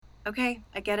Okay,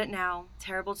 I get it now.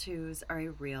 Terrible twos are a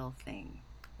real thing.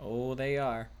 Oh, they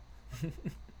are.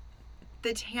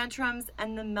 The tantrums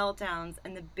and the meltdowns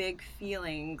and the big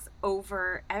feelings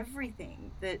over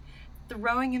everything. The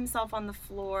throwing himself on the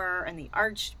floor and the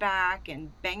arched back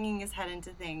and banging his head into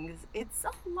things. It's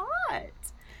a lot.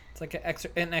 It's like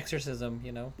an exorcism,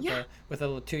 Yeah, with a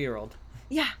 2-year-old.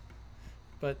 yeah.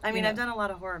 But I mean, I've done a lot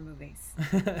of horror movies,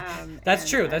 that's and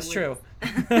true. I That's would, true.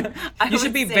 I You should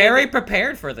would be say very that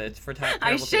prepared for this for I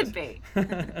terrible twos. should be,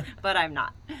 but I'm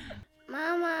not.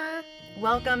 Mama.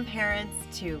 Welcome,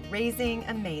 parents, to Raising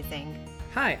Amazing.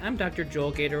 Hi, I'm Dr. Joel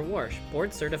Gator Warsh,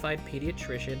 board certified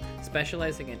pediatrician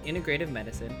specializing in integrative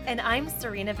medicine. And I'm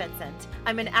Serena Vincent.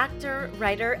 I'm an actor,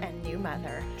 writer, and new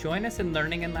mother. Join us in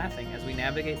learning and laughing as we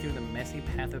navigate through the messy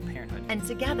path of parenthood. And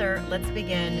together, let's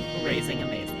begin Raising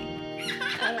Amazing.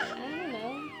 I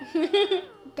don't know.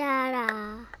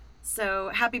 Dada. So,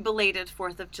 happy belated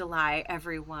 4th of July,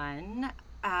 everyone.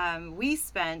 We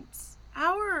spent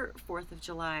our 4th of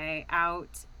July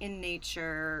out in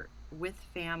nature with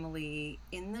family,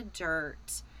 in the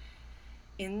dirt,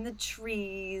 in the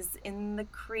trees, in the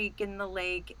creek, in the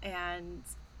lake, and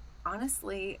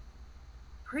honestly,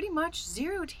 pretty much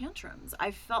zero tantrums.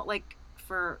 I felt like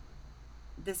for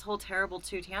this whole terrible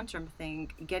two tantrum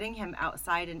thing, getting him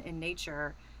outside and in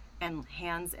nature and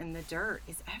hands in the dirt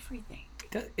is everything.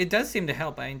 It does seem to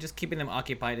help. I mean, just keeping them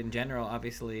occupied in general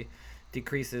obviously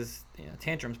decreases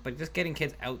tantrums, but just getting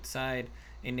kids outside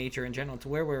in nature in general, it's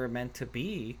where we're meant to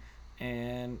be.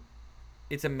 And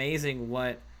it's amazing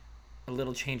what a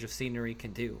little change of scenery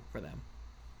can do for them.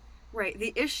 Right.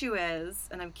 The issue is,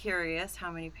 and I'm curious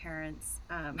how many parents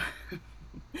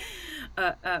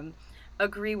uh, um,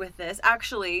 agree with this.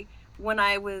 Actually, when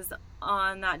I was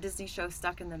on that Disney show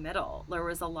Stuck in the Middle, there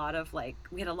was a lot of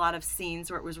we had a lot of scenes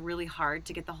where it was really hard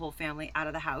to get the whole family out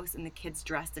of the house and the kids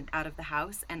dressed and out of the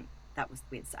house. And I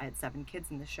had 7 kids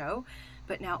in the show,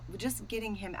 but now just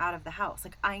getting him out of the house,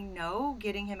 I know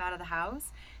getting him out of the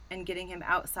house and getting him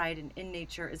outside and in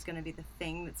nature is going to be the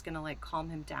thing that's going to calm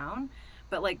him down.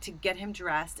 But to get him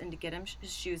dressed and to get him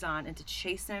his shoes on and to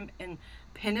chase him and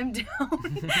pin him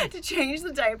down to change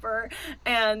the diaper,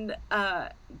 and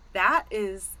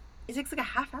it takes a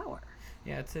half hour.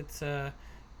 Yeah, it's an Are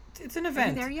you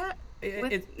event. there yet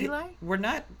with Eli? We're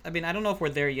not. I mean, I don't know if we're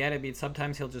there yet. I mean,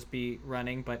 sometimes he'll just be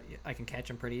running, but I can catch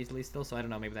him pretty easily still. So I don't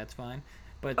know. Maybe that's fine.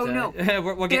 But Oh no!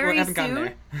 we Very haven't gotten soon,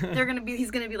 there. he's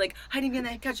gonna be hiding behind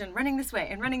the kitchen, running this way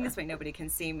and running this way. Nobody can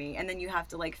see me, and then you have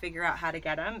to figure out how to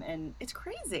get him, and it's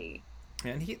crazy.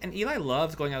 And Eli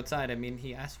loves going outside. I mean,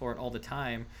 he asks for it all the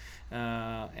time,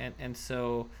 and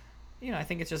so, I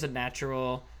think it's just a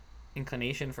natural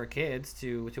inclination for kids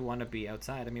to want to be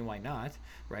outside. I mean, why not,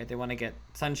 right? They want to get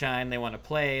sunshine. They want to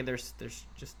play. There's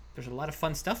a lot of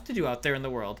fun stuff to do out there in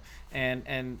the world,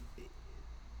 and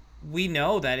we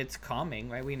know that it's calming,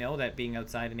 right? We know that being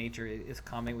outside in nature is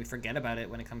calming. We forget about it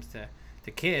when it comes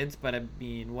to kids, but I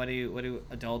mean, what do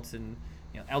adults and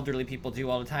elderly people do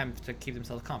all the time to keep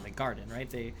themselves calm? They garden, right?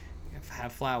 They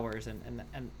have flowers, and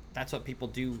that's what people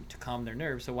do to calm their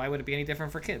nerves. So why would it be any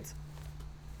different for kids?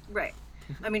 Right.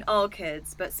 I mean, all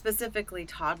kids, but specifically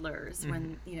toddlers, Mm-hmm.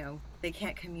 when they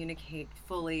can't communicate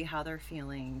fully how they're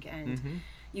feeling, and Mm-hmm.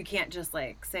 you can't just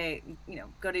say,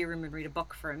 go to your room and read a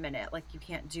book for a minute. You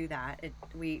can't do that.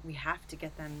 We have to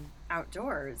get them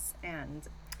outdoors, And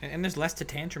there's less to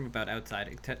tantrum about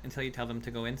outside until you tell them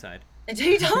to go inside. until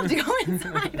you tell them to go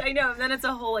inside. I know. And then it's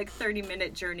a whole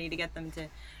 30-minute journey to get them to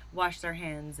wash their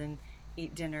hands and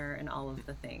eat dinner and all of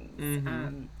the things.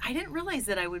 Mm-hmm. I didn't realize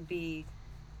that I would be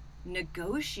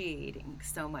negotiating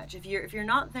so much. If you're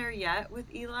not there yet with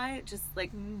Eli, just There's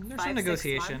 5, some 6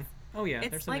 negotiation. months, Oh yeah, it's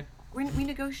there's some. we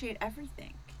negotiate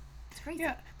everything. It's crazy.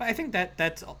 Yeah, but I think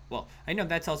that's well. I know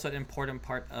that's also an important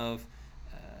part of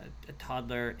a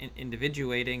toddler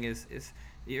individuating is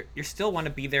you still want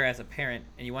to be there as a parent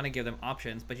and you want to give them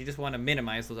options, but you just want to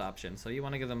minimize those options. So you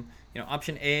want to give them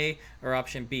option A or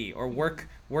option B, or work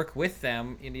with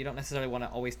them. You don't necessarily want to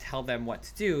always tell them what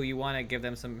to do. You want to give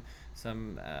them some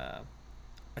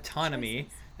autonomy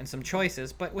Choices. and some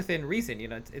choices, but within reason.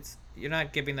 It's you're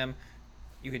not giving them.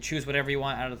 You could choose whatever you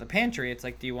want out of the pantry. It's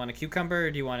do you want a cucumber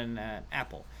or do you want an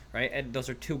apple, right? And those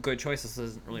are 2 good choices. So it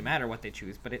doesn't really matter what they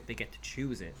choose, but they get to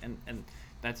choose it. And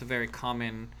that's a very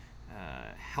common,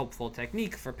 helpful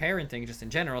technique for parenting, just in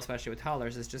general, especially with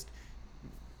toddlers, is just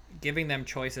giving them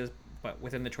choices, but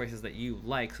within the choices that you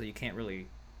like, so you can't really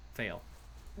fail.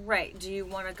 Right. Do you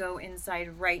want to go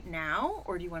inside right now,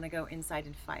 or do you want to go inside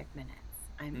in 5 minutes?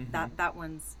 That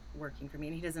one's working for me,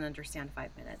 and he doesn't understand 5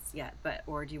 minutes yet.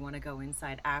 Or do you want to go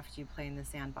inside after you play in the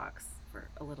sandbox for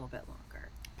a little bit longer?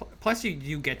 Plus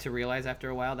you get to realize after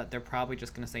a while that they're probably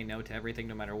just going to say no to everything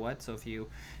no matter what. So if you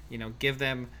give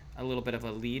them a little bit of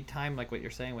a lead time, like what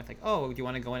you're saying with like, oh, do you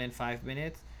want to go in 5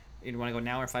 minutes? You want to go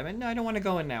now or 5 minutes? No, I don't want to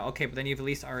go in now. Okay, but then you've at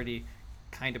least already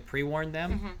kind of pre-warned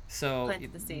them. Mm-hmm. So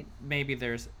the seed. Maybe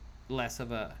there's less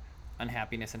of a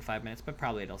unhappiness in 5 minutes, but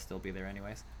probably it'll still be there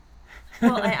anyways.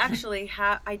 Well, I actually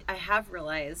have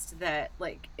realized that,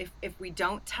 like, if we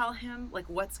don't tell him like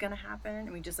what's gonna happen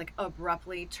and we just like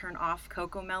abruptly turn off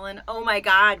CoComelon, oh my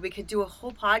God, we could do a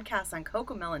whole podcast on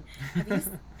CoComelon.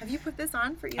 Have you put this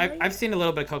on for Eli? I've seen a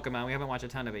little bit of CoComelon. We haven't watched a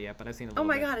ton of it yet, but I've seen a little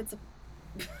bit. Oh my God,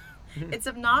 it's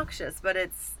obnoxious, but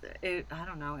I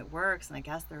don't know, it works, and I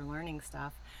guess they're learning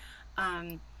stuff.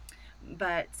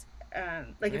 But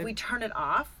if we turn it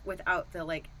off without the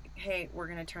like, hey, we're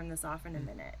gonna turn this off in a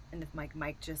minute, and if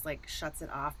Mike just like shuts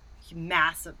it off,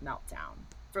 massive meltdown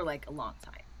for like a long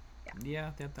time.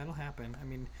 Yeah, that'll happen. I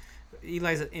mean,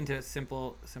 Eli's into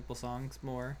simple songs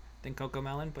more than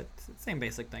CoComelon, but same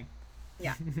basic thing.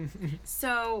 Yeah.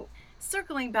 So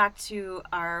circling back to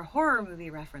our horror movie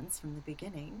reference from the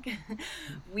beginning,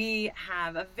 we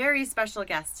have a very special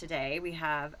guest today. We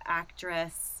have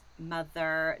actress,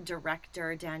 mother,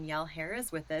 director Danielle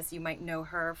Harris with us. You might know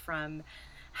her from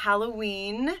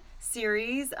Halloween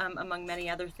series, among many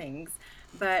other things.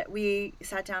 But we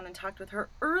sat down and talked with her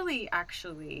early,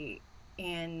 actually,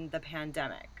 in the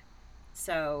pandemic.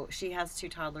 So she has 2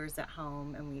 toddlers at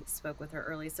home, and we spoke with her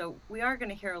early. So we are going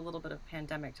to hear a little bit of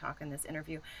pandemic talk in this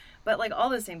interview. But like all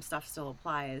the same stuff still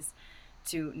applies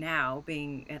to now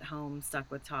being at home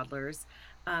stuck with toddlers.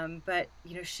 But,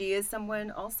 she is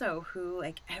someone also who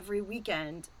like every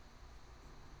weekend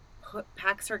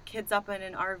packs her kids up in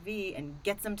an RV and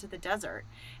gets them to the desert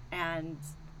and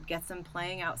gets them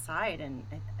playing outside. And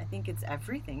I think it's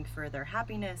everything for their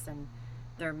happiness and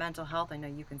their mental health. I know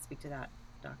you can speak to that,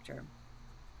 Doctor.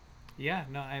 Yeah,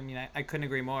 no, I mean, I couldn't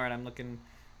agree more. And I'm looking,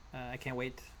 I can't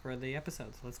wait for the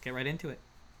episodes. Let's get right into it.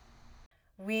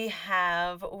 We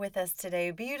have with us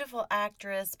today beautiful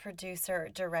actress, producer,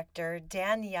 director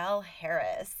Danielle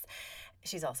Harris.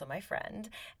 She's also my friend,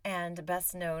 and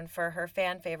best known for her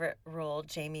fan favorite role,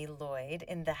 Jamie Lloyd,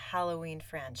 in the Halloween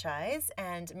franchise,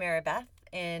 and Maribeth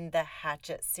in the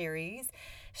Hatchet series.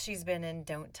 She's been in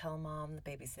Don't Tell Mom, The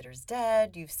Babysitter's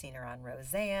Dead. You've seen her on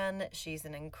Roseanne. She's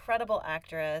an incredible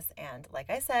actress, and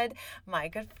like I said, my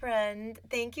good friend.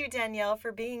 Thank you, Danielle,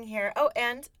 for being here. Oh,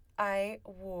 and I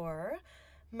wore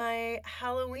my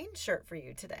Halloween shirt for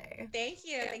you today. Thank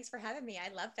you. Thanks for having me.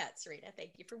 I love that, Serena.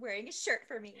 Thank you for wearing a shirt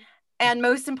for me. And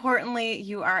most importantly,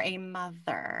 you are a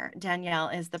mother. Danielle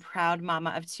is the proud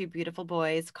mama of 2 beautiful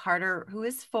boys, Carter, who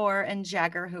is 4, and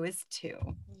Jagger, who is 2.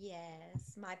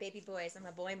 Yes, my baby boys. I'm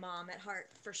a boy mom at heart,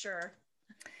 for sure.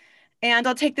 And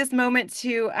I'll take this moment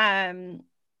to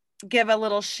give a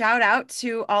little shout out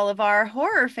to all of our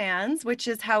horror fans, which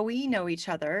is how we know each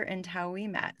other and how we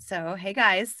met. So, hey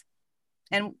guys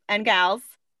and gals.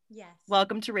 Yes.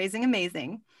 Welcome to Raising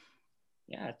Amazing.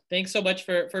 Yeah, thanks so much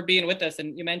for being with us.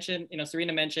 And you mentioned,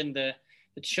 Serena mentioned the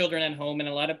children at home, and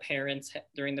a lot of parents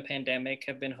during the pandemic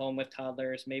have been home with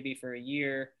toddlers maybe for a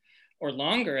year or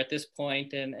longer at this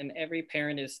point. And every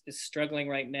parent is struggling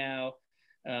right now,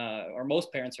 or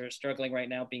most parents are struggling right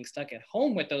now being stuck at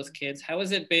home with those kids. How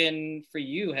has it been for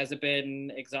you? Has it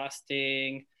been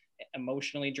exhausting,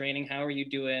 emotionally draining? How are you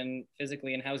doing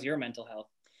physically, and how's your mental health?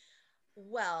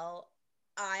 Well,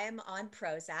 I'm on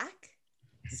Prozac.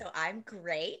 So I'm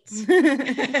great.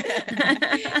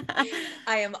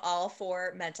 I am all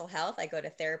for mental health. I go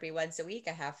to therapy once a week.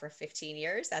 I have for 15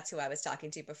 years. That's who I was talking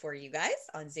to before you guys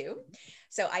on Zoom.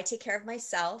 So I take care of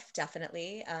myself,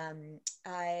 definitely.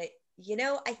 I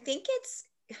think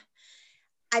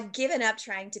I've given up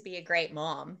trying to be a great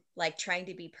mom, like trying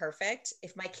to be perfect.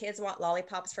 If my kids want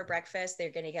lollipops for breakfast, they're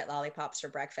going to get lollipops for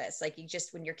breakfast. Like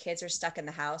when your kids are stuck in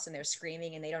the house and they're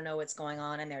screaming and they don't know what's going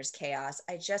on and there's chaos,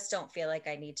 I just don't feel like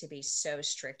I need to be so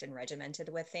strict and regimented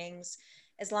with things.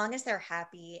 As long as they're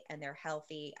happy and they're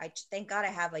healthy, thank God I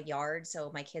have a yard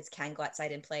so my kids can go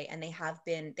outside and play. And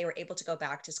they were able to go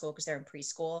back to school because they're in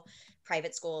preschool,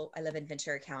 private school. I live in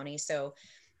Ventura County. So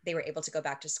they were able to go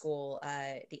back to school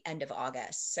the end of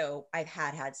August. So I've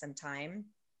had some time,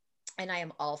 and I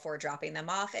am all for dropping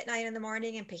them off at 9 a.m.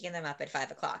 and picking them up at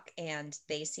 5 o'clock. And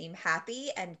they seem happy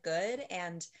and good,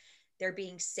 and they're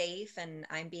being safe, and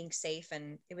I'm being safe.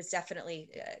 And it was definitely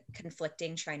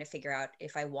conflicting trying to figure out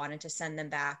if I wanted to send them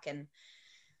back and,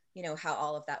 how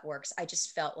all of that works. I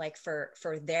just felt like for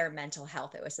their mental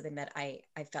health, it was something that I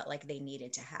felt like they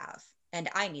needed to have, and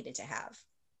I needed to have.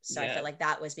 So yeah. I felt like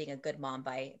that was being a good mom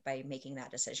by making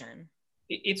that decision.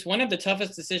 It's one of the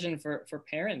toughest decisions for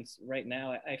parents right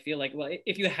now. I feel like, well,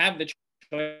 if you have the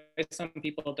choice. Some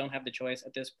people don't have the choice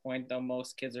at this point, though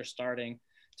most kids are starting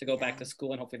to go back to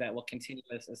school, and hopefully that will continue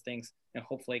as things,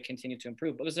 hopefully continue to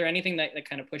improve. But was there anything that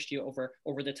kind of pushed you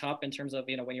over the top in terms of,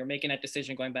 when you're making that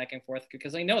decision going back and forth?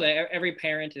 Because I know that every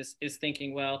parent is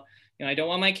thinking, well, I don't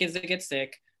want my kids to get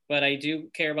sick, but I do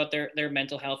care about their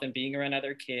mental health and being around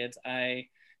other kids. I,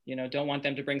 don't want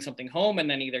them to bring something home and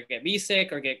then either get me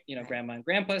sick or get, grandma and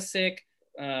grandpa sick.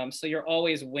 So you're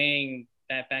always weighing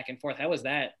that back and forth. How was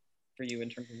that for you in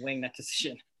terms of weighing that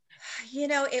decision?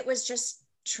 It was just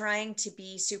trying to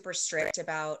be super strict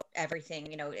about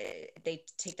everything. They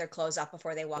take their clothes off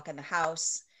before they walk in the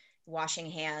house, washing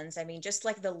hands. I mean, just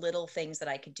like the little things that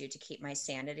I could do to keep my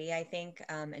sanity, I think,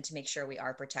 and to make sure we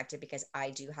are protected, because I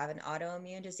do have an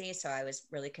autoimmune disease. So I was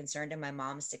really concerned, and my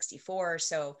mom's 64.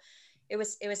 So it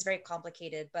was very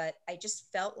complicated, but I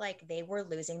just felt like they were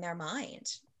losing their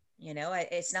mind.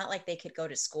 It's not like they could go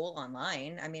to school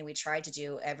online. I mean, we tried to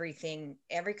do everything,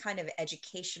 every kind of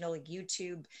educational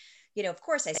YouTube. Of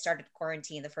course, I started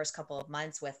quarantine the first couple of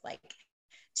months with like,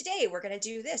 today we're going to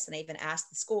do this. And they even asked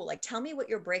the school, like, tell me what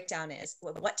your breakdown is.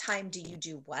 What time do you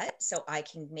do what? So I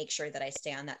can make sure that I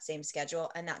stay on that same schedule.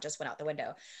 And that just went out the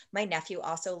window. My nephew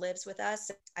also lives with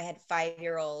us. I had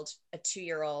 5-year-old, a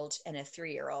 2-year-old, and a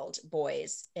 3-year-old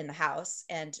boys in the house,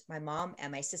 and my mom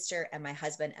and my sister and my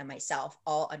husband and myself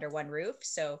all under one roof.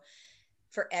 So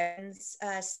for Erin's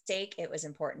sake, it was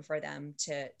important for them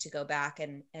to go back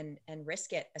and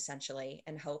risk it, essentially,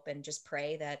 and hope and just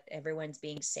pray that everyone's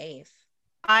being safe.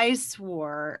 I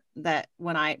swore that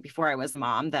before I was a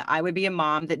mom, that I would be a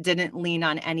mom that didn't lean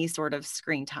on any sort of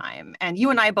screen time. And you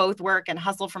and I both work and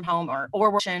hustle from home,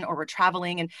 or we're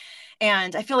traveling.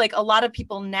 And I feel like a lot of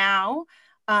people now,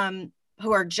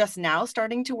 who are just now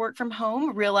starting to work from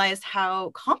home, realize how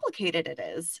complicated it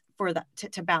is for that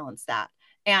to balance that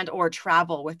and or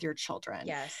travel with your children.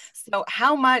 Yes. So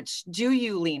how much do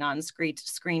you lean on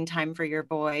screen time for your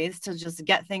boys to just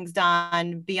get things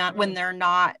done beyond when they're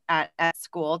not at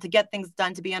school, to get things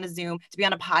done, to be on a Zoom, to be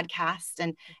on a podcast?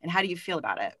 And how do you feel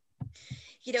about it?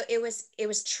 It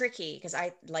was tricky because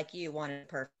I, like you, wanted a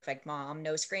perfect mom,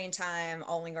 no screen time,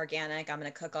 only organic. I'm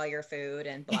going to cook all your food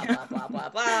and blah, blah, blah, blah,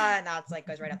 blah. And that's like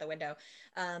goes right out the window.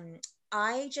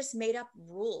 I just made up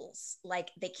rules.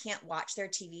 Like, they can't watch their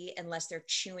TV unless they're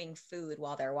chewing food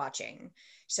while they're watching.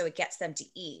 So it gets them to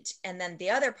eat. And then the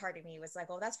other part of me was like,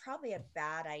 well, that's probably a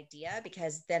bad idea,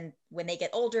 because then when they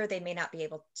get older, they may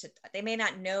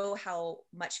not know how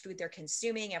much food they're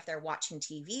consuming if they're watching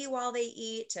TV while they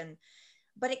eat.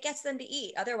 But it gets them to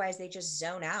eat. Otherwise, they just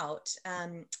zone out.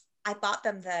 I bought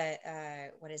them the,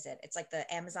 what is it? It's like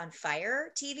the Amazon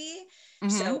Fire TV. Mm-hmm.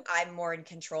 So I'm more in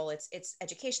control. It's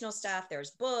educational stuff.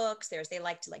 There's books. They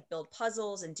like to like build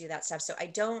puzzles and do that stuff. So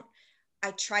I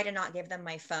try to not give them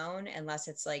my phone unless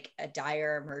it's like a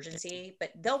dire emergency,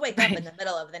 but they'll wake up in the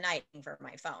middle of the night for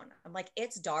my phone. I'm like,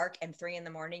 it's dark and 3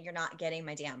 a.m. You're not getting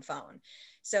my damn phone.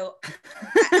 So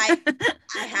I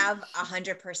have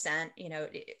 100%,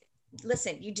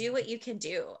 listen, you do what you can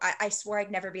do. I swore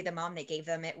I'd never be the mom that gave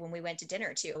them it when we went to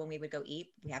dinner too, when we would go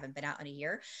eat. We haven't been out in a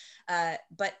year.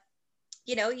 But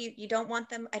you don't want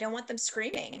them, I don't want them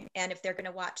screaming. And if they're going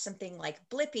to watch something like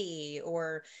Blippi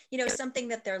or, something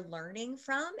that they're learning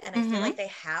from, and I feel like they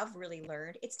have really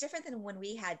learned, it's different than when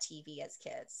we had TV as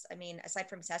kids. I mean, aside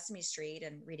from Sesame Street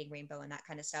and Reading Rainbow and that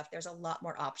kind of stuff, there's a lot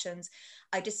more options.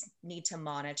 I just need to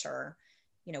monitor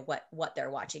what they're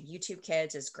watching. YouTube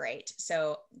Kids is great.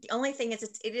 So the only thing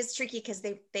is it is tricky because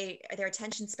their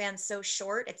attention span's so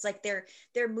short. It's like they're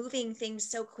moving things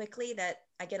so quickly that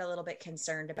I get a little bit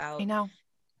concerned about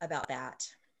that.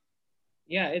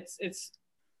 Yeah, it's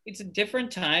a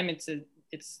different time.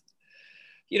 It's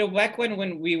back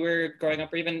when we were growing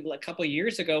up, or even a couple of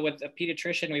years ago with a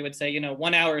pediatrician, we would say,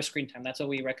 1 hour of screen time, that's what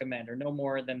we recommend, or no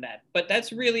more than that. But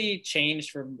that's really changed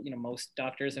for most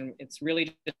doctors, and it's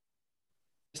really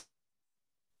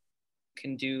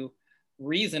can do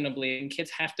reasonably, and kids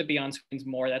have to be on screens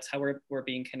more. That's how we're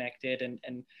being connected,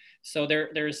 and so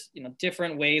there's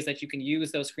different ways that you can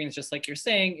use those screens. Just like you're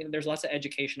saying, there's lots of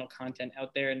educational content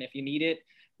out there, and if you need it,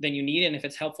 then you need it, and if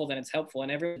it's helpful, then it's helpful,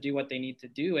 and everyone do what they need to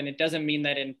do. And it doesn't mean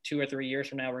that in 2 or 3 years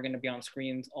from now we're going to be on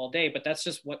screens all day, but that's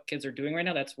just what kids are doing right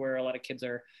now. That's where a lot of kids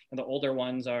are, the older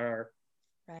ones are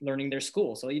learning their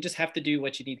school. So you just have to do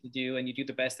what you need to do, and you do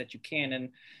the best that you can.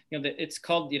 And it's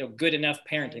called good enough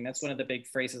parenting. That's one of the big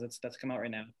phrases that's come out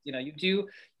right now. You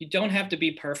don't have to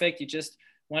be perfect. You just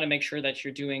want to make sure that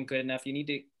you're doing good enough. You need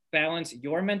to balance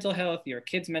your mental health, your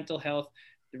kids' mental health,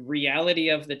 the reality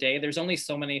of the day. There's only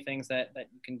so many things that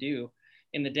you can do.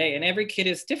 in the day. And every kid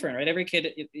is different, right? Every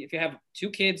kid, if you have 2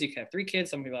 kids, you can have 3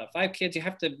 kids, some people have 5 kids, you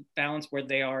have to balance where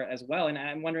they are as well. And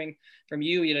I'm wondering from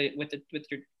you, with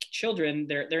your children,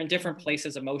 they're in different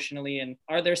places emotionally. And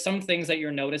are there some things that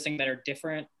you're noticing that are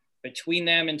different between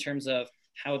them in terms of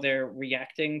how they're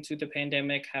reacting to the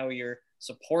pandemic, how you're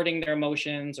supporting their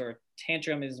emotions, or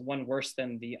tantrum is one worse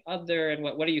than the other? And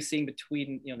what are you seeing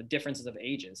between, the differences of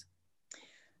ages?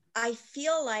 I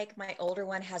feel like my older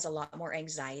one has a lot more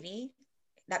anxiety.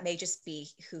 That may just be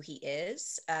who he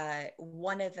is.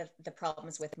 One of the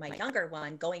problems with my younger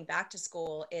one going back to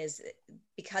school is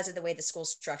because of the way the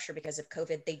school's structured, because of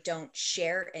COVID, they don't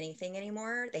share anything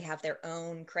anymore. They have their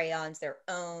own crayons, their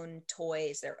own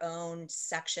toys, their own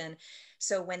section.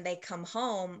 So when they come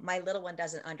home, my little one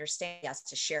doesn't understand he has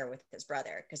to share with his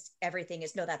brother, because everything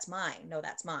is, no, that's mine. No,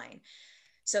 that's mine.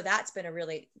 So that's been a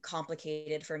really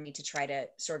complicated for me to try to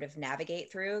sort of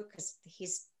navigate through, because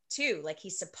he's 2, like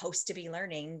he's supposed to be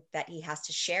learning that he has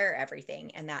to share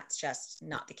everything, and that's just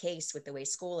not the case with the way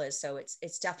school is. So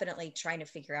it's definitely trying to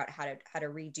figure out how to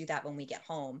redo that when we get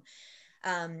home.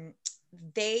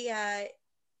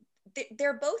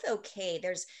 They're both okay.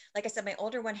 There's, like I said, my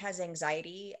older one has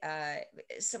anxiety.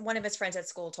 One of his friends at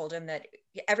school told him that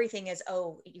everything is,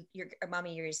 oh,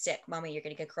 mommy, you're sick. Mommy, you're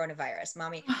going to get coronavirus.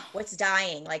 Mommy, what's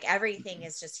dying? Like everything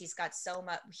is just, he's got so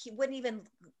much. He wouldn't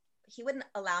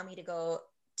allow me to go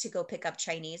pick up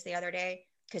Chinese the other day,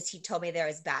 because he told me there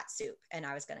was bat soup and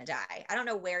I was going to die. I don't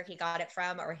know where he got it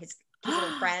from, or his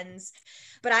little friends,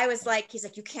 but I was like, he's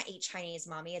like, you can't eat Chinese,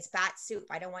 mommy. It's bat soup.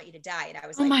 I don't want you to die. And I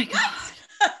was Oh like, my God.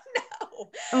 no.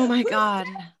 Oh my God.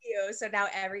 So now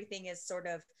everything is sort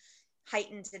of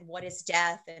heightened in what is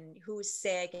death and who's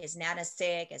sick. Is Nana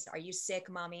sick? Are you sick,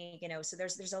 mommy? So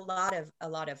there's a lot of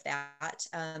that.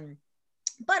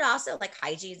 But also like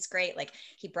hygiene's great. Like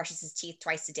he brushes his teeth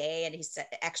twice a day, and he's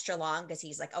extra long because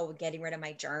he's like, oh, getting rid of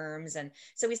my germs. And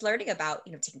so he's learning about,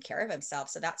 taking care of himself.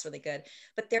 So that's really good.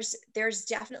 But there's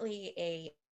definitely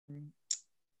a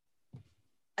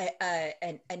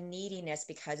neediness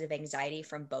because of anxiety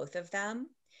from both of them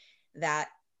that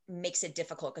makes it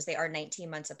difficult, because they are 19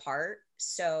 months apart.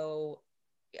 So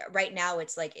right now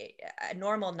it's like a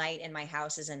normal night in my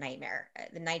house is a nightmare.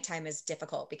 The nighttime is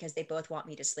difficult because they both want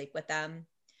me to sleep with them,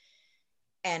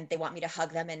 and they want me to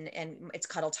hug them, and it's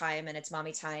cuddle time, and it's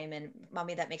mommy time, and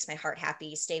mommy, that makes my heart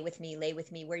happy. Stay with me, lay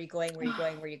with me. Where are you going? Where are you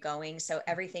going? Where are you going? So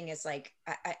everything is like,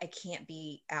 I can't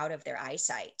be out of their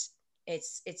eyesight.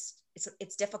 It's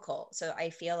difficult. So I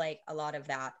feel like a lot of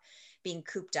that being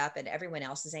cooped up and everyone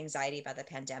else's anxiety about the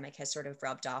pandemic has sort of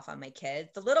rubbed off on my kid.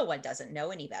 The little one doesn't know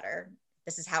any better.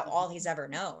 This is how all he's ever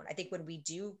known. I think when we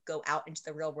do go out into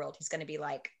the real world, he's going to be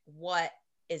like, what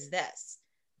is this?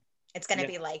 It's going to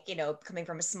be like, coming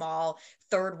from a small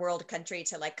third world country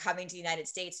to like coming to the United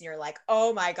States, and you're like,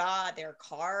 oh my God, their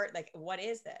car, like, what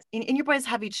is this? And your boys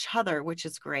have each other, which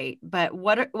is great. But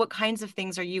what kinds of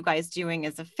things are you guys doing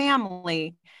as a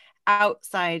family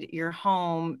outside your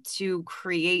home to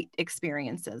create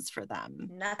experiences for them?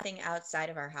 Nothing outside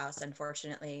of our house,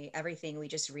 unfortunately. Everything we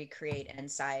just recreate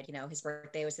inside. His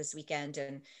birthday was this weekend,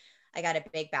 and I got a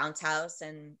big bounce house,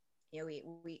 and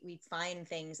we find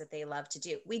things that they love to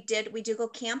do. We do go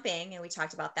camping, and we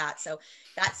talked about that. So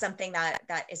that's something that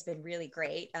has been really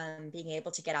great. Being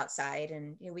able to get outside,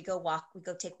 and we go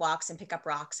take walks and pick up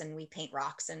rocks, and we paint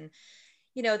rocks, and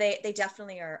they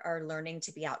definitely are learning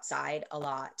to be outside a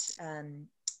lot. And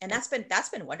that's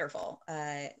been wonderful.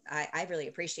 I really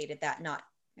appreciated that, not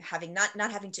having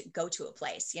to go to a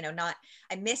place,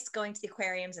 I miss going to the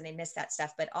aquariums, and I miss that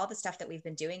stuff, but all the stuff that we've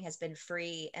been doing has been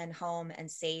free and home and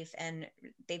safe, and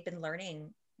they've been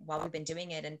learning while we've been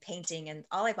doing it, and painting. And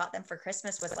all I bought them for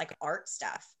Christmas was like art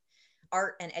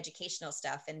and educational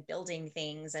stuff, and building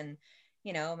things. And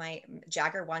my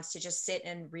Jagger wants to just sit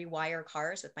and rewire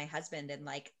cars with my husband and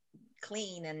like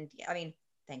clean. And I mean,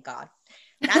 thank God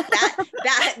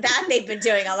that they've been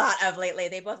doing a lot of lately.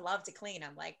 They both love to clean.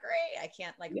 I'm like, great. I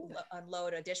can't like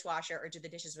unload a dishwasher or do the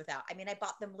dishes without. I mean, I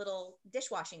bought them little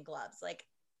dishwashing gloves. Like,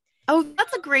 oh,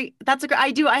 that's a great.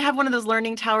 I have one of those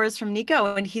learning towers from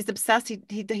Nico, and he's obsessed.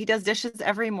 He does dishes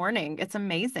every morning. It's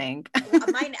amazing.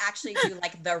 Mine actually do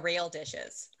like the real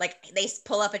dishes. Like they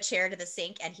pull up a chair to the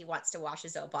sink, and he wants to wash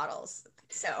his own bottles.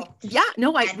 So yeah,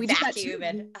 no, we do that vacuum too.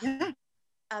 And yeah.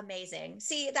 Amazing.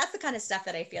 See, that's the kind of stuff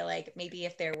that I feel like maybe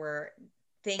if there were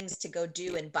things to go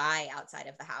do and buy outside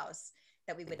of the house,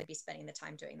 that we wouldn't be spending the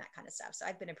time doing that kind of stuff. So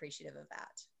I've been appreciative of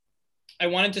that. I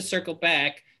wanted to circle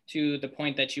back to the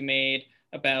point that you made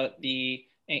about the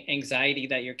anxiety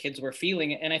that your kids were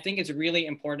feeling. And I think it's really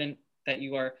important that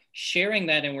you are sharing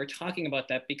that and we're talking about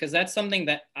that, because that's something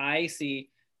that I see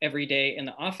every day in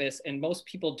the office, and most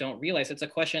people don't realize. It's a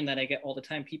question that I get all the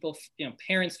time. People,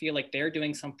 parents feel like they're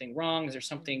doing something wrong. Is there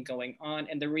something going on?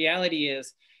 And the reality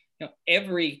is,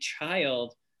 every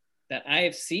child that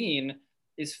I've seen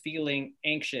is feeling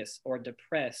anxious or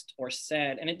depressed or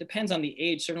sad. And it depends on the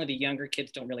age. Certainly the younger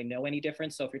kids don't really know any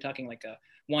difference. So if you're talking like a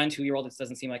 1-2-year-old, it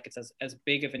doesn't seem like it's as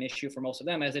big of an issue for most of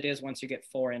them as it is once you get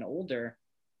 4 and older.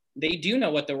 They do know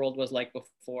what the world was like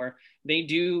before. They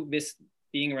do miss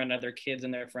being around other kids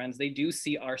and their friends. They do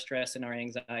see our stress and our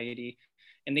anxiety,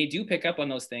 and they do pick up on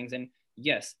those things. And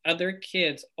yes, other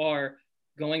kids are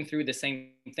going through the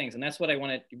same things. And that's what I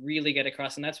want to really get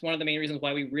across. And that's one of the main reasons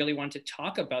why we really want to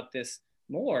talk about this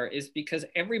more, is because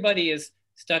everybody is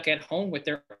stuck at home with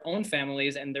their own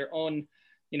families and their own,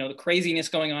 the craziness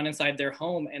going on inside their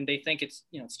home. And they think it's,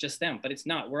 it's just them, but it's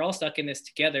not. We're all stuck in this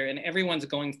together, and everyone's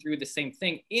going through the same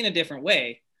thing in a different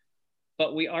way,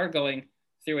 but we are going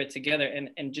through it together.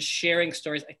 And just sharing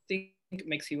stories, I think,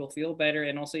 makes people feel better.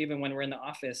 And also, even when we're in the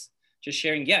office, just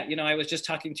sharing, I was just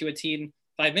talking to a teen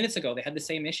 5 minutes ago, they had the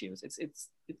same issues.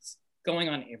 It's going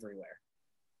on everywhere.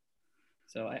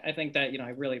 So I think that, I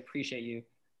really appreciate you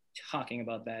talking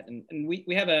about that. And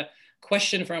we have a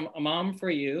question from a mom for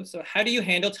you. So how do you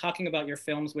handle talking about your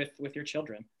films with your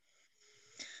children?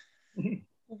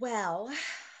 Well,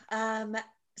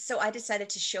 so I decided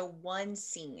to show one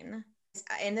scene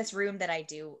in this room that I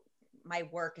do my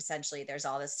work. Essentially, there's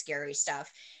all this scary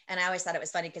stuff, and I always thought it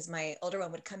was funny because my older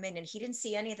one would come in and he didn't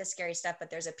see any of the scary stuff, but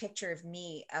there's a picture of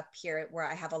me up here where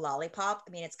I have a lollipop.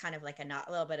 I mean, it's kind of like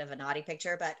a little bit of a naughty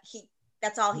picture, but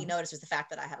that's all he noticed, was the fact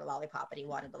that I had a lollipop and he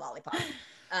wanted the lollipop.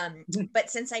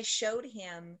 But since I showed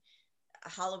him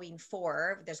Halloween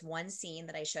 4, there's one scene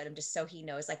that I showed him just so he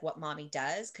knows like what mommy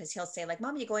does, because he'll say like,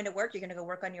 Mommy, you going to work? You're going to go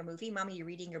work on your movie? Mommy, you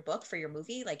reading your book for your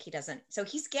movie? Like, he doesn't, so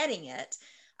he's getting it.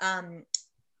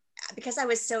 Because I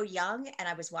was so young and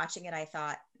I was watching it, I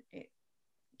thought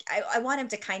I want him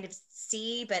to kind of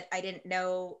see, but I didn't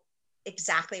know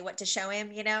exactly what to show him,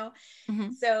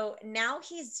 Mm-hmm. So now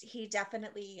he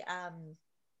definitely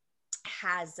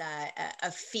has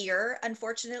a fear,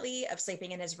 unfortunately, of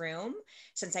sleeping in his room.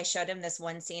 Since I showed him this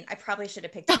one scene, I probably should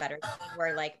have picked a better scene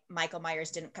where like Michael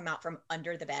Myers didn't come out from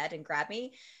under the bed and grab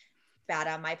me. Bad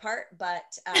on my part,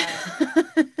 but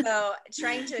so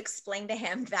trying to explain to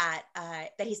him that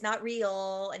he's not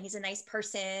real and he's a nice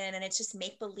person and it's just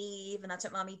make believe, and that's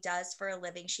what mommy does for a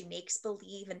living. She makes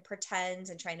believe and pretends,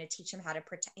 and trying to teach him how to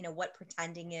pretend, what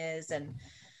pretending is, and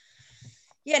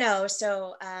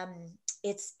so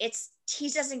it's he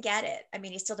doesn't get it. I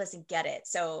mean, he still doesn't get it.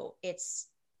 So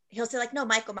he'll say like, no,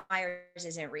 Michael Myers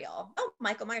isn't real. Oh,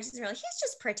 Michael Myers isn't real. He's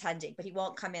just pretending, but he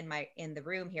won't come in the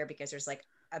room here because there's like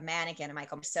a mannequin of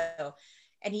Michael. So,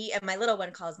 and my little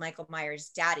one calls Michael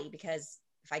Myers daddy, because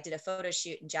if I did a photo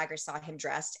shoot and Jagger saw him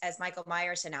dressed as Michael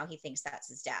Myers, and now he thinks that's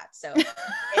his dad. So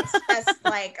it's just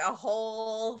like a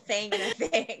whole thing and a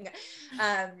thing.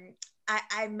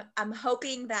 I'm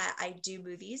hoping that I do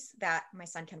movies that my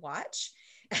son can watch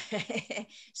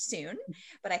soon,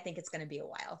 but I think it's going to be a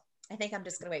while. I think I'm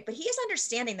just going to wait. But he is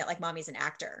understanding that like mommy's an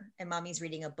actor and mommy's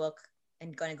reading a book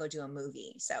and going to go do a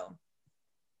movie. So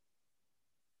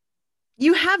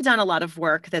you have done a lot of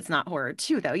work that's not horror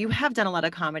too, though. You have done a lot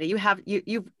of comedy. You have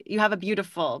a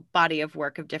beautiful body of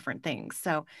work of different things.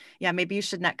 So yeah, maybe you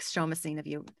should next show him a scene of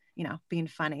you, being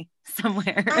funny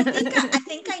somewhere. I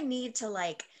think I need to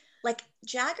like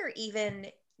Jagger even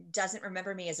doesn't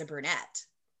remember me as a brunette.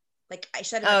 Like I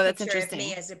showed him a picture of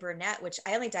me as a brunette, which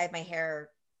I only dyed my hair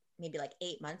maybe like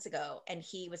 8 months ago. And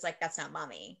he was like, that's not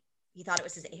mommy. He thought it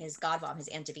was his godmom, his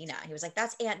Aunt Davina. He was like,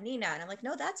 that's Aunt Nina. And I'm like,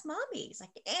 no, that's mommy. He's like,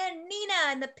 Aunt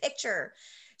Nina in the picture.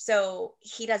 So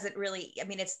he doesn't really, I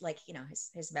mean, it's like,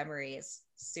 his memory is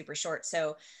super short.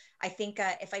 So I think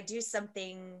if I do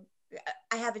something,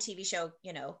 I have a TV show,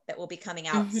 that will be coming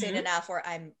out soon enough where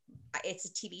it's a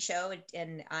TV show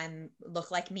and I'm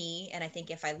look like me. And I think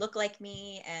if I look like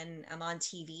me and I'm on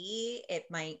TV,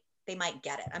 they might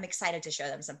get it. I'm excited to show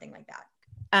them something like that.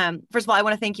 First of all, I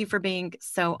want to thank you for being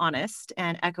so honest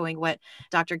and echoing what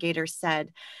Dr. Gator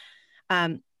said.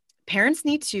 Parents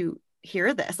need to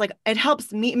hear this. Like, it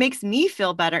helps me, it makes me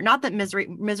feel better. Not that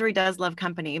misery does love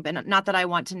company, but not that I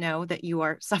want to know that you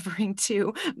are suffering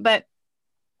too, but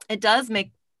it does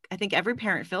make, I think, every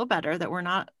parent feel better that we're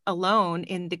not alone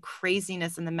in the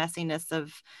craziness and the messiness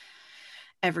of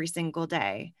every single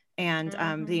day. And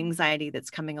the anxiety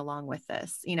that's coming along with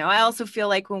this. I also feel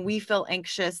like when we feel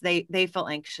anxious, they feel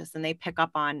anxious and they pick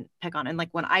on. And like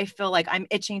when I feel like I'm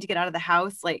itching to get out of the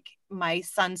house, like my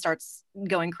son starts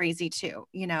going crazy too,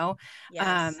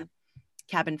 Yes.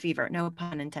 cabin fever, no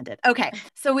pun intended. Okay,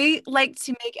 so we like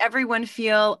to make everyone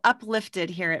feel uplifted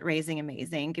here at Raising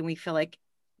Amazing, and we feel like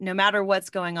no matter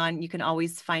what's going on, you can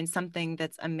always find something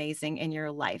that's amazing in your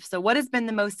life. So what has been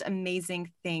the most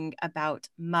amazing thing about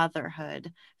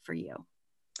motherhood for you?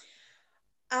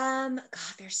 God,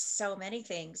 there's so many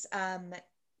things.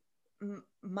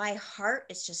 My heart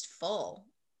is just full.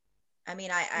 I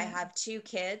mean, I have two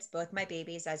kids, both my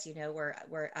babies, as you know,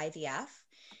 were IVF.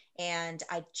 And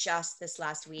I just this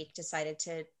last week decided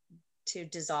to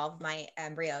dissolve my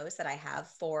embryos that I have,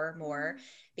 4 more,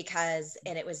 because,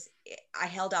 and I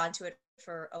held on to it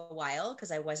for a while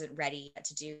because I wasn't ready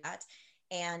to do that.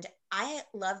 And I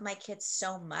love my kids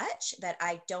so much that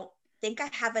I don't think I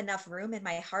have enough room in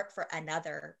my heart for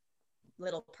another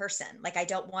little person. Like, I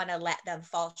don't want to let them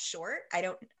fall short.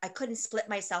 I couldn't split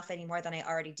myself any more than I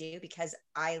already do because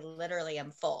I literally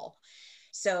am full.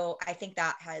 So I think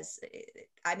that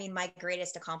my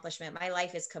greatest accomplishment, my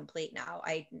life is complete now.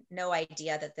 I no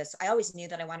idea that I always knew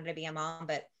that I wanted to be a mom,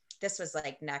 but this was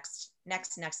like next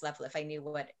level if I knew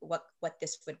what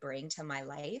this would bring to my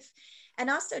life. And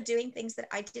also doing things that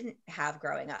I didn't have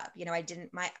growing up.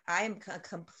 I am a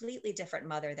completely different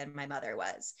mother than my mother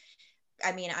was.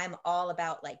 I mean, I'm all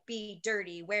about like, be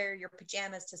dirty, wear your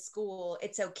pajamas to school.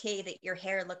 It's okay that your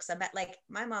hair looks a mess. Like,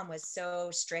 my mom was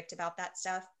so strict about that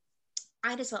stuff.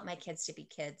 I just want my kids to be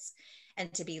kids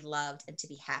and to be loved and to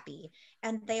be happy.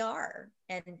 And they are.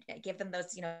 And give them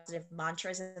those, sort of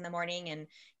mantras in the morning, and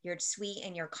you're sweet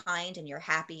and you're kind and you're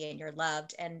happy and you're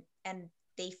loved. And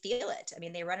they feel it. I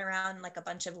mean, they run around like a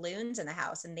bunch of loons in the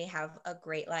house and they have a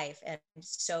great life. And I'm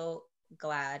so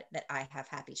glad that I have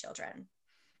happy children.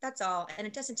 That's all. And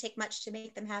it doesn't take much to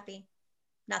make them happy.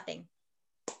 Nothing.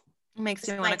 It makes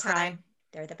me want to cry.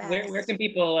 They're the best. Where can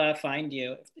people find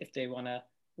you if they want to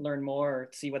learn more or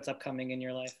see what's upcoming in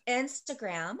your life?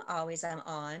 Instagram, always I'm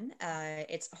on.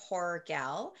 It's Horror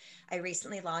Gal. I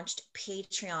recently launched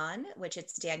Patreon, which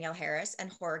it's Danielle Harris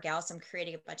and Horror Gal. So I'm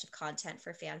creating a bunch of content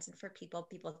for fans and for people,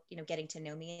 getting to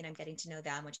know me, and I'm getting to know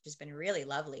them, which has been really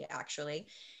lovely, actually.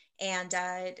 And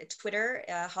Twitter,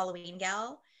 Halloween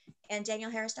Gal, and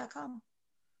DanielleHarris.com.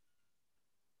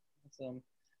 Awesome.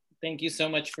 Thank you so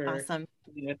much for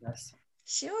being with us.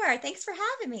 Sure. Thanks for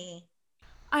having me.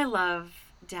 I love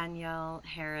Danielle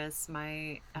Harris,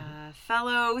 my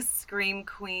fellow Scream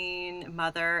Queen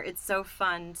mother. It's so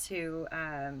fun to,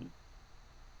 I don't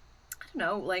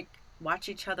know, like, watch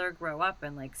each other grow up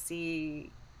and like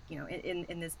see,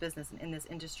 in this business and in this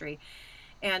industry.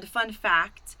 And fun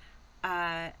fact,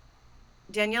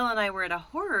 Danielle and I were at a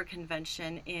horror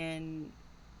convention in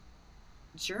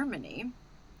Germany,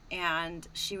 and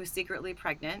she was secretly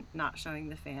pregnant, not showing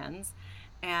the fans,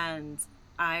 and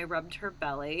I rubbed her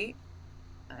belly,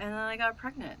 and then I got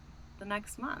pregnant the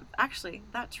next month. Actually,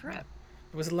 that trip.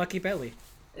 It was a lucky belly.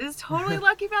 It was totally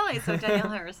lucky belly. So Danielle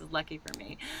Harris is lucky for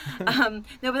me. No,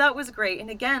 but that was great. And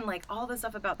again, like, all the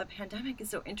stuff about the pandemic is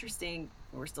so interesting.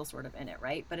 We're still sort of in it,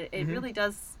 right? But it really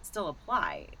does still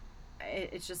apply.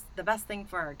 It's just the best thing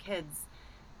for our kids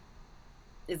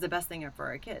is the best thing for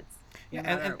our kids, no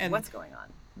matter what's going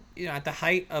on. At the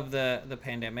height of the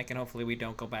pandemic, and hopefully we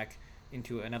don't go back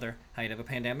into another height of a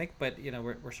pandemic, but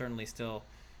we're certainly still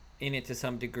in it to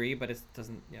some degree, but it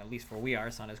doesn't, at least for we are,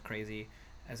 it's not as crazy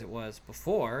as it was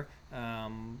before.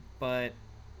 But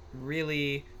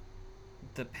really,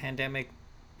 the pandemic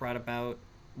brought about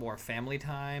more family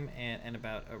time and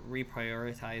about a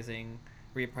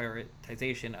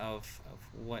reprioritization of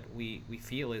what we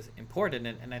feel is important,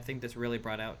 and I think this really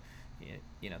brought out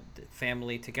the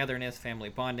family togetherness, family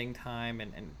bonding time,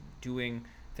 and doing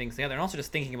things together, and also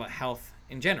just thinking about health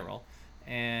in general.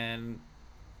 And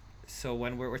so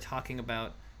when we're talking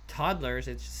about toddlers,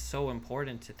 it's just so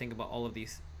important to think about all of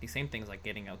these same things, like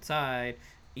getting outside,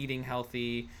 eating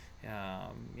healthy,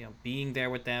 being there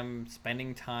with them,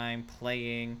 spending time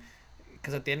playing,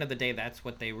 because at the end of the day, that's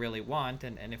what they really want.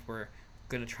 And if we're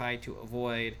going to try to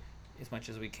avoid as much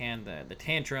as we can the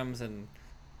tantrums and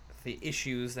the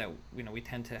issues that we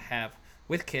tend to have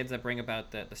with kids that bring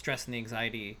about the stress and the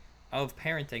anxiety of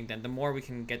parenting, then the more we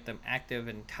can get them active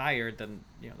and tired, then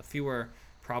the fewer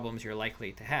problems you're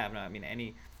likely to have. Now, I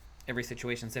mean, every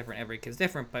situation's different, every kid's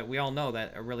different, but we all know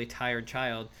that a really tired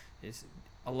child is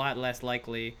a lot less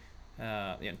likely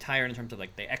tired in terms of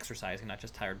like they exercise, and not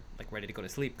just tired like ready to go to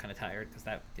sleep kind of tired, because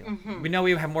that we know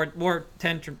we have more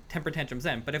temper tantrums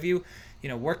then. But if you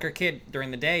work your kid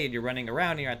during the day and you're running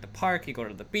around, and you're at the park, you go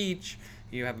to the beach,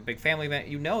 you have a big family event,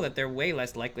 that they're way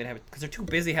less likely to have it because they're too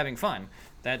busy having fun,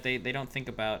 that they don't think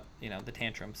about the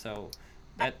tantrum. So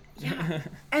that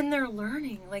and they're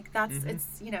learning, like, that's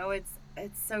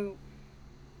it's so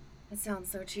It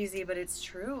sounds so cheesy, but it's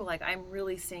true. Like, I'm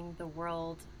really seeing the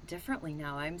world differently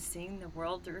now. I'm seeing the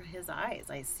world through his eyes.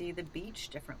 I see the beach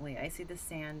differently. I see the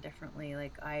sand differently.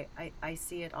 Like, I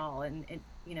see it all. And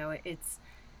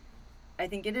I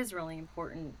think it is really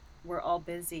important. We're all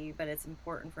busy, but it's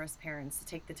important for us parents to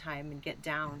take the time and get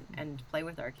down and play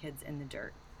with our kids in the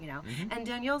dirt, And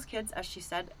Danielle's kids, as she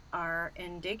said, are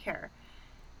in daycare,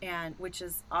 and which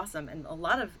is awesome. And a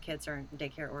lot of kids are in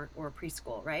daycare or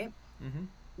preschool, right? Mm-hmm.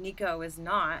 Nico is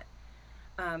not,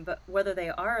 but whether they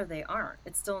are or they aren't,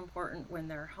 it's still important when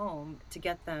they're home to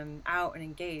get them out and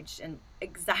engaged. And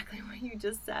exactly what you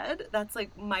just said, that's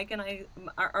like Mike and I,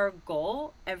 our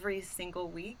goal every single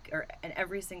week and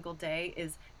every single day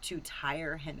is to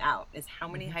tire him out, is how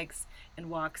many hikes and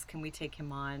walks can we take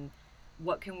him on?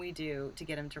 What can we do to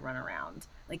get him to run around?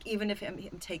 Like, even if I'm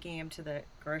taking him to the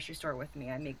grocery store with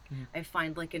me, I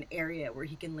find like an area where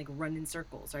he can like run in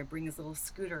circles, or I bring his little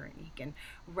scooter and he can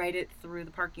ride it through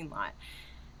the parking lot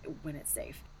when it's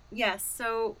safe. Yes,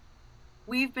 so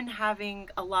we've been having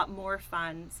a lot more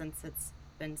fun since it's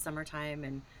been summertime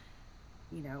and,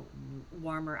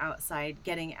 warmer outside,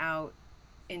 getting out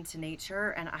into nature.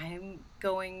 And I'm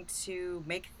going to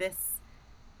make this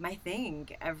my thing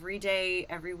every day,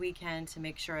 every weekend, to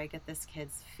make sure I get this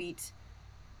kid's feet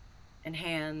and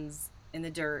hands in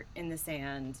the dirt, in the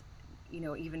sand,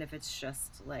 even if it's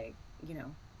just like,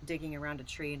 digging around a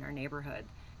tree in our neighborhood,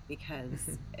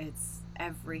 because it's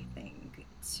everything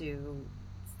to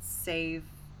save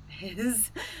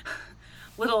his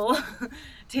little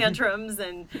tantrums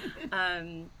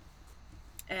and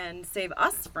save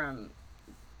us from,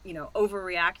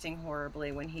 overreacting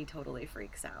horribly when he totally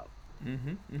freaks out.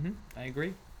 I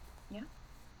agree. Yeah.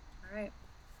 All right.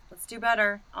 Let's do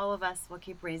better. All of us will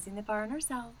keep raising the bar on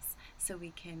ourselves so we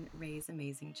can raise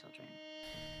amazing children.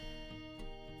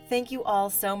 Thank you all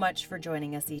so much for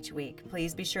joining us each week.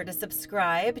 Please be sure to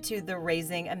subscribe to the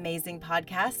Raising Amazing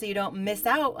podcast so you don't miss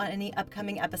out on any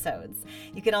upcoming episodes.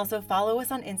 You can also follow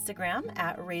us on Instagram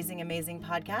at Raising Amazing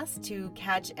Podcast to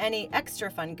catch any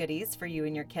extra fun goodies for you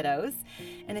and your kiddos.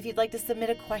 And if you'd like to submit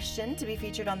a question to be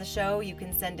featured on the show, you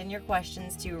can send in your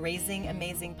questions to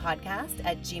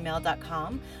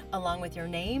raisingamazingpodcast@gmail.com along with your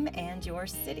name and your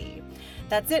city.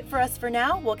 That's it for us for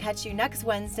now. We'll catch you next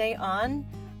Wednesday on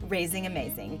Raising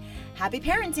Amazing. Happy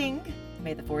parenting.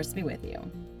 May the force be with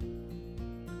you.